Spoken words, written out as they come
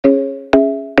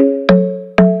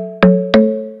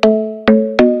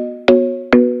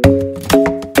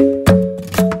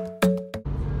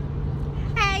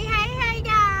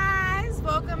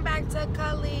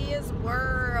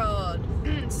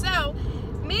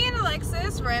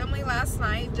Alexis randomly last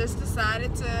night just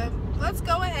decided to, let's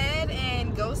go ahead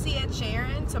and go see Ed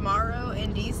Sheeran tomorrow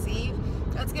in DC.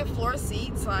 Let's get floor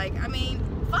seats. Like, I mean,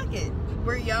 fuck it.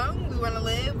 We're young, we want to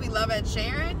live, we love Ed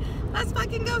Sheeran. Let's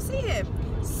fucking go see him.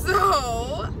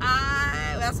 So,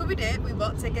 that's what we did. We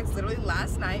bought tickets literally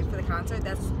last night for the concert.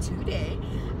 That's today.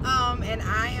 And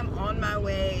I am on my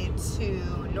way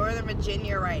to Northern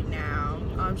Virginia right now.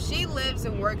 She lives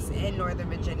and works in Northern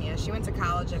Virginia. She went to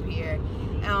college up here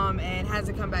and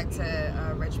hasn't come back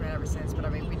to Richmond ever since. But I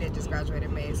mean, we did just graduate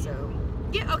in May, so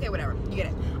yeah, okay, whatever. You get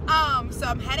it. So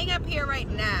I'm heading up here right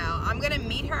now. I'm gonna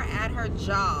meet her at her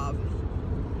job,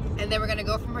 and then we're gonna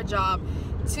go from her job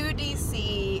to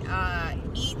DC,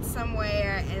 eat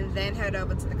somewhere, and then head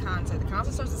over to the concert. The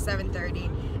concert starts at 7:30.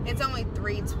 It's only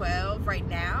 3:12 right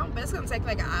now, but it's gonna take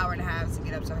like an hour and a half to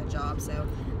get up to her job, so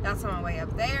that's on my way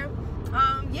up there.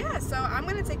 Yeah, so I'm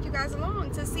gonna take you guys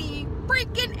along to see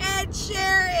freaking Ed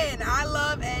Sheeran. I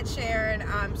love Ed Sheeran.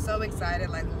 I'm so excited.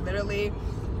 Like, literally,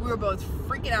 we were both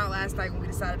freaking out last night when we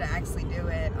decided to actually do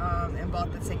it, and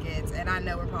bought the tickets, and I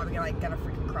know we're probably gonna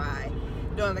freaking cry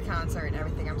during the concert and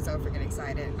everything. I'm so freaking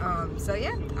excited. So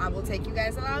yeah, I will take you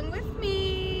guys along with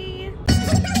me.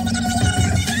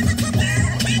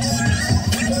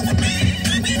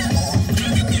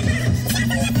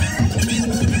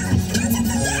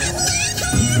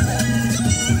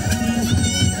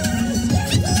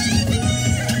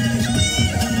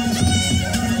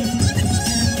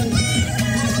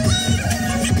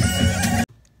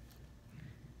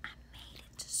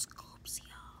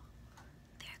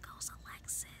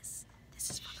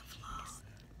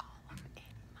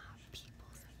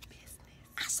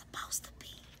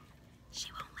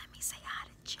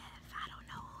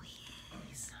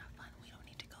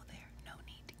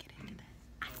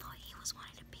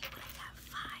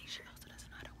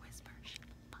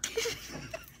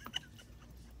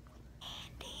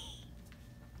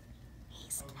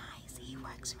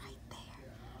 Right there,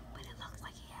 but it looks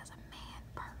like he has a man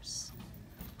purse.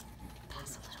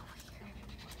 That's a little weird.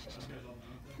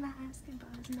 Can I ask him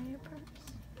about his man purse?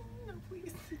 No,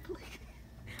 please, please.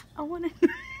 I want to.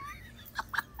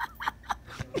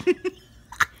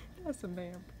 That's a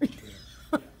man purse.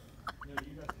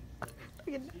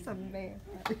 That's a man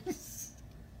purse.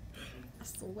 I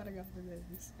swear to God, it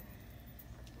is.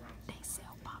 They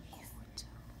sell popcorn too.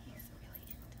 He's really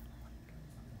into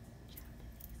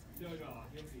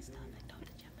Japanese stuff. And don't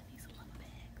the Japanese love a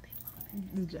bag? They love a bag.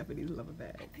 The Japanese love a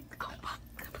bag. Go back.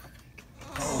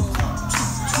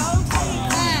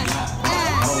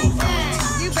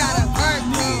 You better work,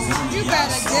 boo. You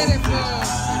better get it, boo.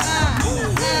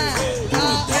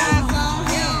 All eyes on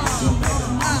him.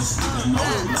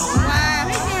 Wow,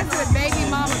 he gets with baby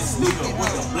mama stupid.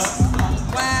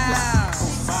 Wow.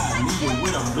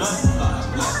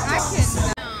 I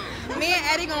cannot. Me and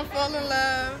Eddie gonna fall in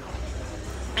love.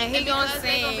 And he gonna sing.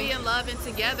 They gonna be in love and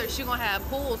together. She gonna have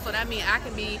pool, so that means I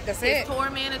can be his tour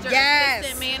manager,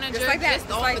 assistant manager, just like that.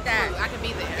 Just all like that. I can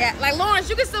be there. Yeah, like Lawrence,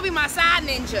 you can still be my side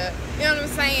ninja. You know what I'm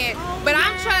saying? Oh, but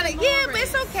I'm trying to. Yeah, but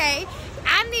it's okay.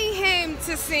 I need him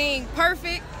to sing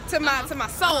perfect to my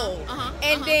soul,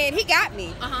 and then he got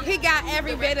me. He got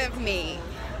every bit of me.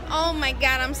 Oh my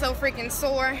God, I'm so freaking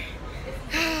sore.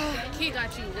 He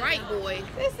got you right, boy.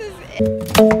 This is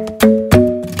it.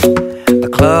 The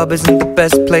club isn't the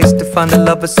best place to find the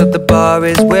lovers, so the bar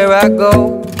is where I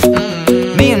go.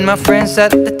 Me and my friends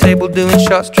sat at the table doing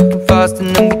shots, tripping fast,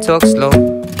 and then we talk slow.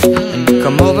 And you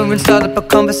come over and start up a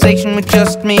conversation with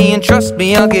just me, and trust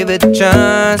me, I'll give it a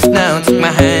chance. Now take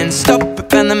my hand, stop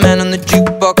it, and the man on the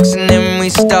jukebox, and then we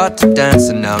start to dance.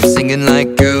 And now I'm singing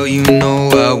like, girl, you know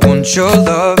I want your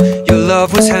love. Your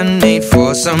love was handmade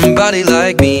for somebody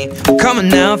like me. Come on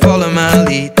now, follow my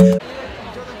lead.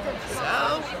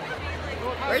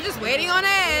 We're just waiting on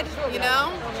Ed, you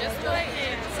know? Just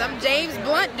waiting. Some James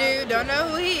Blunt dude, don't know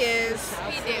who he is.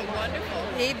 He did wonderful.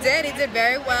 He did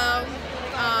very well.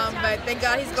 But thank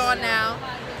God he's gone now.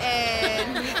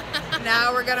 And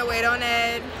now we're gonna wait on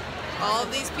Ed. All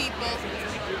these people.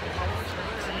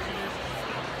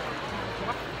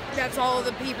 That's all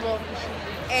the people.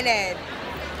 And Ed,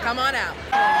 come on out.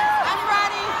 I'm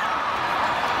ready.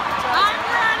 I'm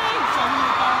ready.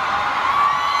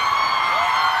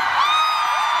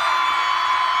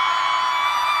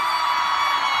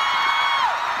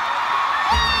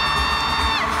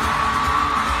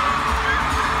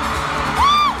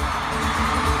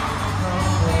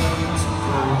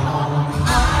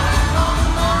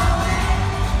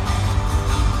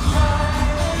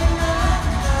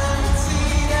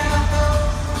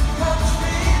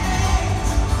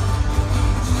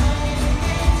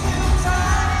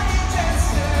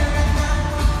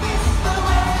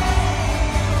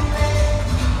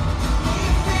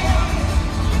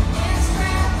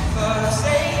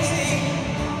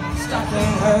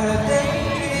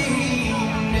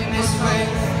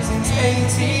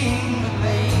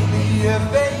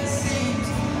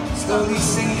 slowly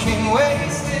sinking,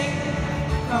 wasting,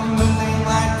 crumbling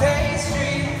like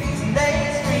pastries and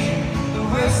daydream. The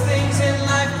worst things in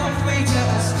life come free to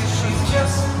us, 'cause she's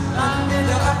just under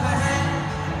the upper hand.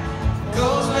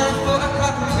 Goes man for a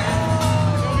couple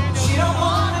grand. She don't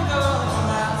wanna go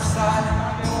outside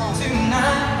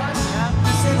tonight.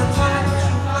 Just in the park,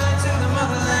 she'll fly to the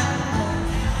motherland.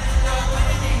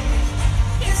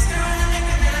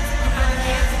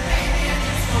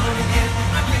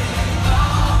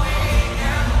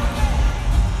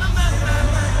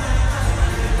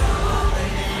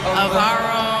 Of our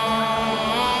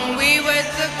own, we were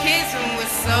the kids who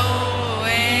were so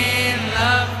in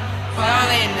love,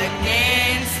 falling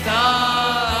against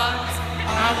us.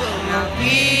 I will not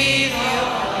give you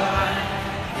up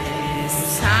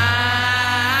this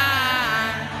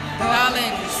time,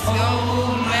 darling. Just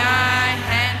hold my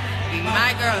hand, be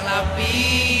my girl, I'll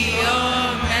be your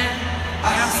man. I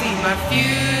see my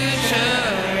future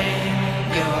in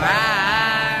your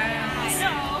eyes,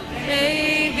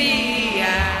 baby.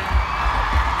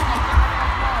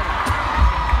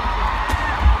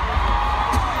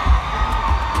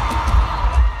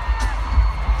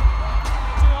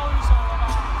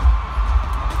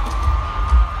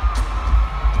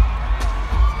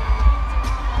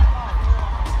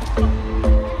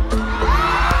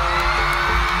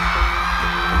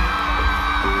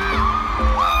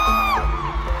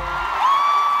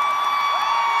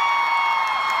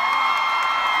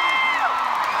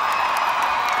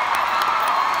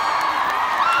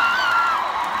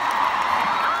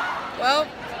 Well,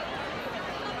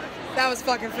 that was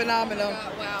fucking phenomenal.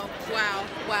 Wow.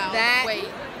 That- Wait,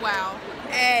 wow.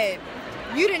 Ed,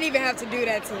 you didn't even have to do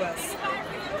that to us.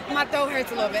 My throat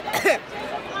hurts a little bit.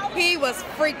 He was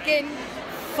freaking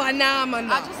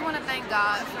phenomenal. I just want to thank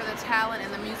God for the talent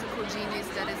and the musical genius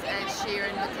that is Ed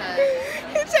Sheeran, because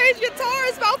He changed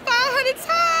guitars about 500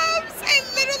 times and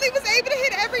literally was able to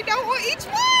hit every note on each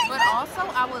one. but also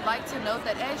I would like to note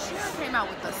that Ed Sheeran came out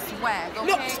with the swag, okay?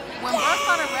 No. When Russ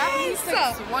started rapping, he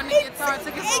Yes. took one guitar,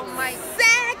 took his whole mic.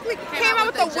 Exactly. Came out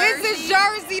with the Wizards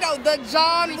jersey, though. The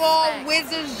John Wall Respect.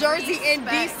 Wizards jersey in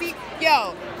Respect. DC.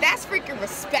 Yo, that's freaking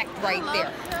respect right I love there.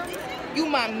 him. You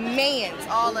my mans.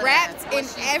 All of Raps that, what in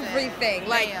she said. everything.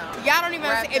 Like, Bam. y'all don't even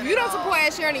Rapped understand. If it you don't all. support Ed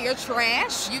Sheeran, you're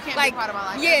trash. You can't like, be part of my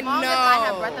life. Yeah, As long no. as I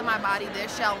have breath in my body, there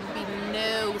shall be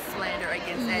no slander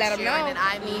against Ed Let them Sheeran, know. and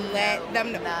I mean Let no,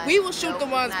 them know. none. We will shoot Nope, the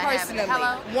ones not happening. personally.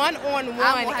 Hello? One on I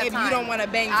one won't have if you time. don't want to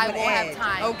bang I with won't have Ed.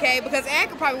 time. Okay? Because Ed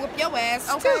could probably whip your ass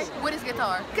Okay, too. with his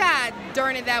guitar. God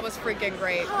darn it, that was freaking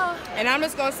great. And I'm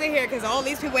just gonna sit here because all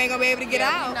these people ain't gonna be able to get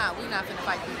out. We not finna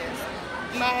fight through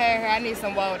this. My hair, I need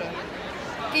some water.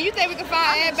 Can you think we can find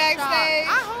I'm Ed in backstage?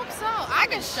 shock. I hope so.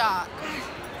 I'm in shock.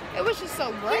 It was just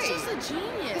so great. He's just a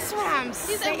genius. That's what I'm He's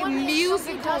a saying. one-man show. He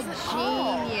Musical does it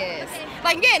all. genius.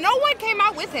 Like, yeah, no one came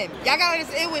out with him. Y'all gotta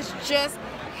understand, it was just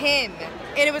him.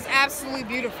 And it was absolutely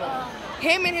beautiful.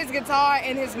 Him and his guitar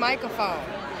and his microphone.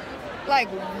 Like,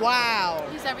 wow.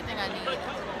 He's everything I need.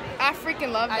 I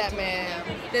freaking love I that do, man.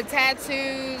 yeah. The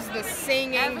tattoos, the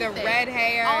singing, the Everything. red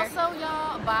hair. Also,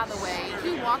 y'all, by the way,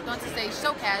 he walked onto stage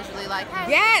so casually, like, hey.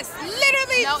 Yes,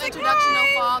 literally. No just like, introduction,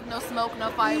 "Hi." no fog, no smoke,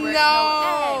 no fireworks,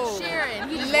 No. Ed Sheeran.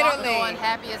 He just Literally. walked on,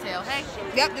 happy as hell. Hey.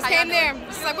 Yep, just how came y'all there. doing?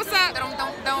 Just like, what's up?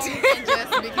 Don't, and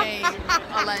just became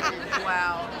a legend.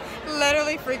 Wow.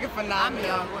 Literally freaking I'm phenomenal.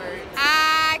 beyond words.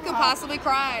 I could possibly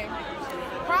cry,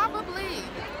 Probably.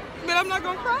 but I'm not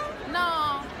gonna cry.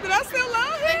 No. But I still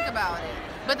love him. Think about it.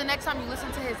 But the next time you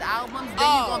listen to his albums, then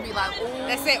Oh. you're gonna be like, ooh.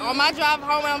 That's it. On my drive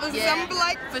home, when I'm listening, Yeah, I'm gonna be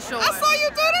like, for sure. I saw you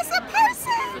do this in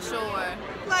person. For sure.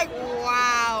 Like,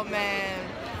 wow, man.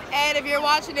 And if you're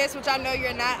watching this, which I know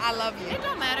you're not, I love you. It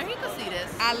don't matter. He could see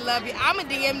this. I love you. I'm gonna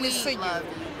DM this to We you love you.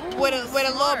 Ooh, with a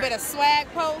little smart. bit of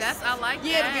swag post. I like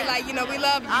Yeah, that. to be like, you know, we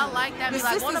love you. I like that. The Be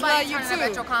like, sisters won't love nobody you turn up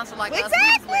at your too. concert like us. We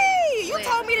Exactly. lit. You Lit.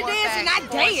 told me to For a dance and fact. I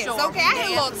For danced. sure. Okay, I had a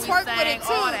little Danced, we twerk with sang, it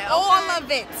too. all that, All okay?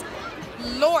 of it.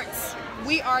 Lords,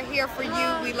 we are here for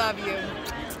you. We love you.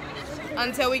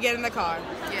 Until we get in the car.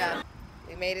 Yeah.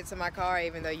 We made it to my car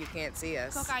even though you can't see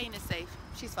us. Cocaine is safe.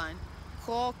 She's fine.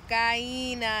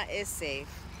 Cocaina is safe.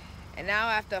 And now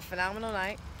after a phenomenal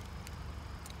night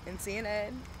and seeing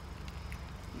Ed,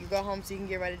 you go home so you can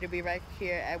get ready to be right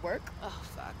here at work. Oh,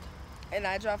 fuck. And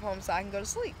I drive home so I can go to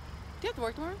sleep. Do you have to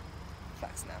work tomorrow?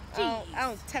 Fucks now. I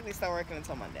don't technically start working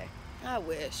until Monday. I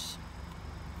wish.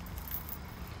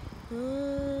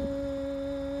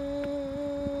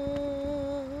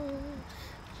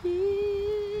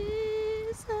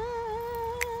 Jesus,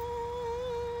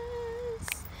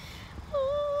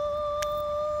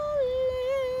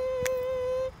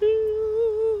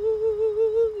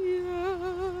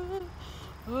 hallelujah,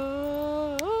 hallelujah.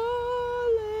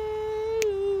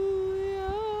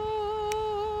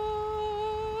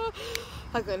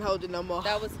 I couldn't hold it no more.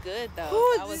 That was good though.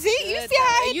 Ooh, That was see, good, you see how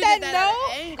I though. hit that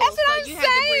note? Angle, That's what I'm you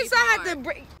saying. So I had to hard.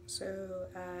 break. So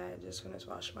I just finished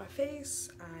washing my face.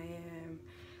 I am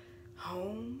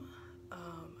home.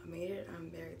 I made it. I'm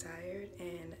very tired,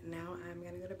 and now I'm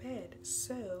gonna go to bed.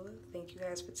 So thank you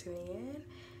guys for tuning in.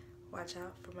 Watch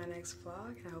out for my next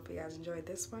vlog, and I hope you guys enjoyed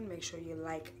this one. Make sure you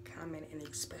like, comment, and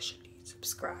especially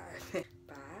subscribe.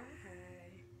 Bye.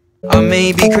 I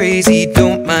may be crazy,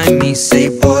 don't mind me. Say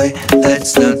boy,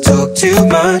 let's not talk too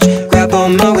much. Grab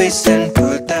on my waist and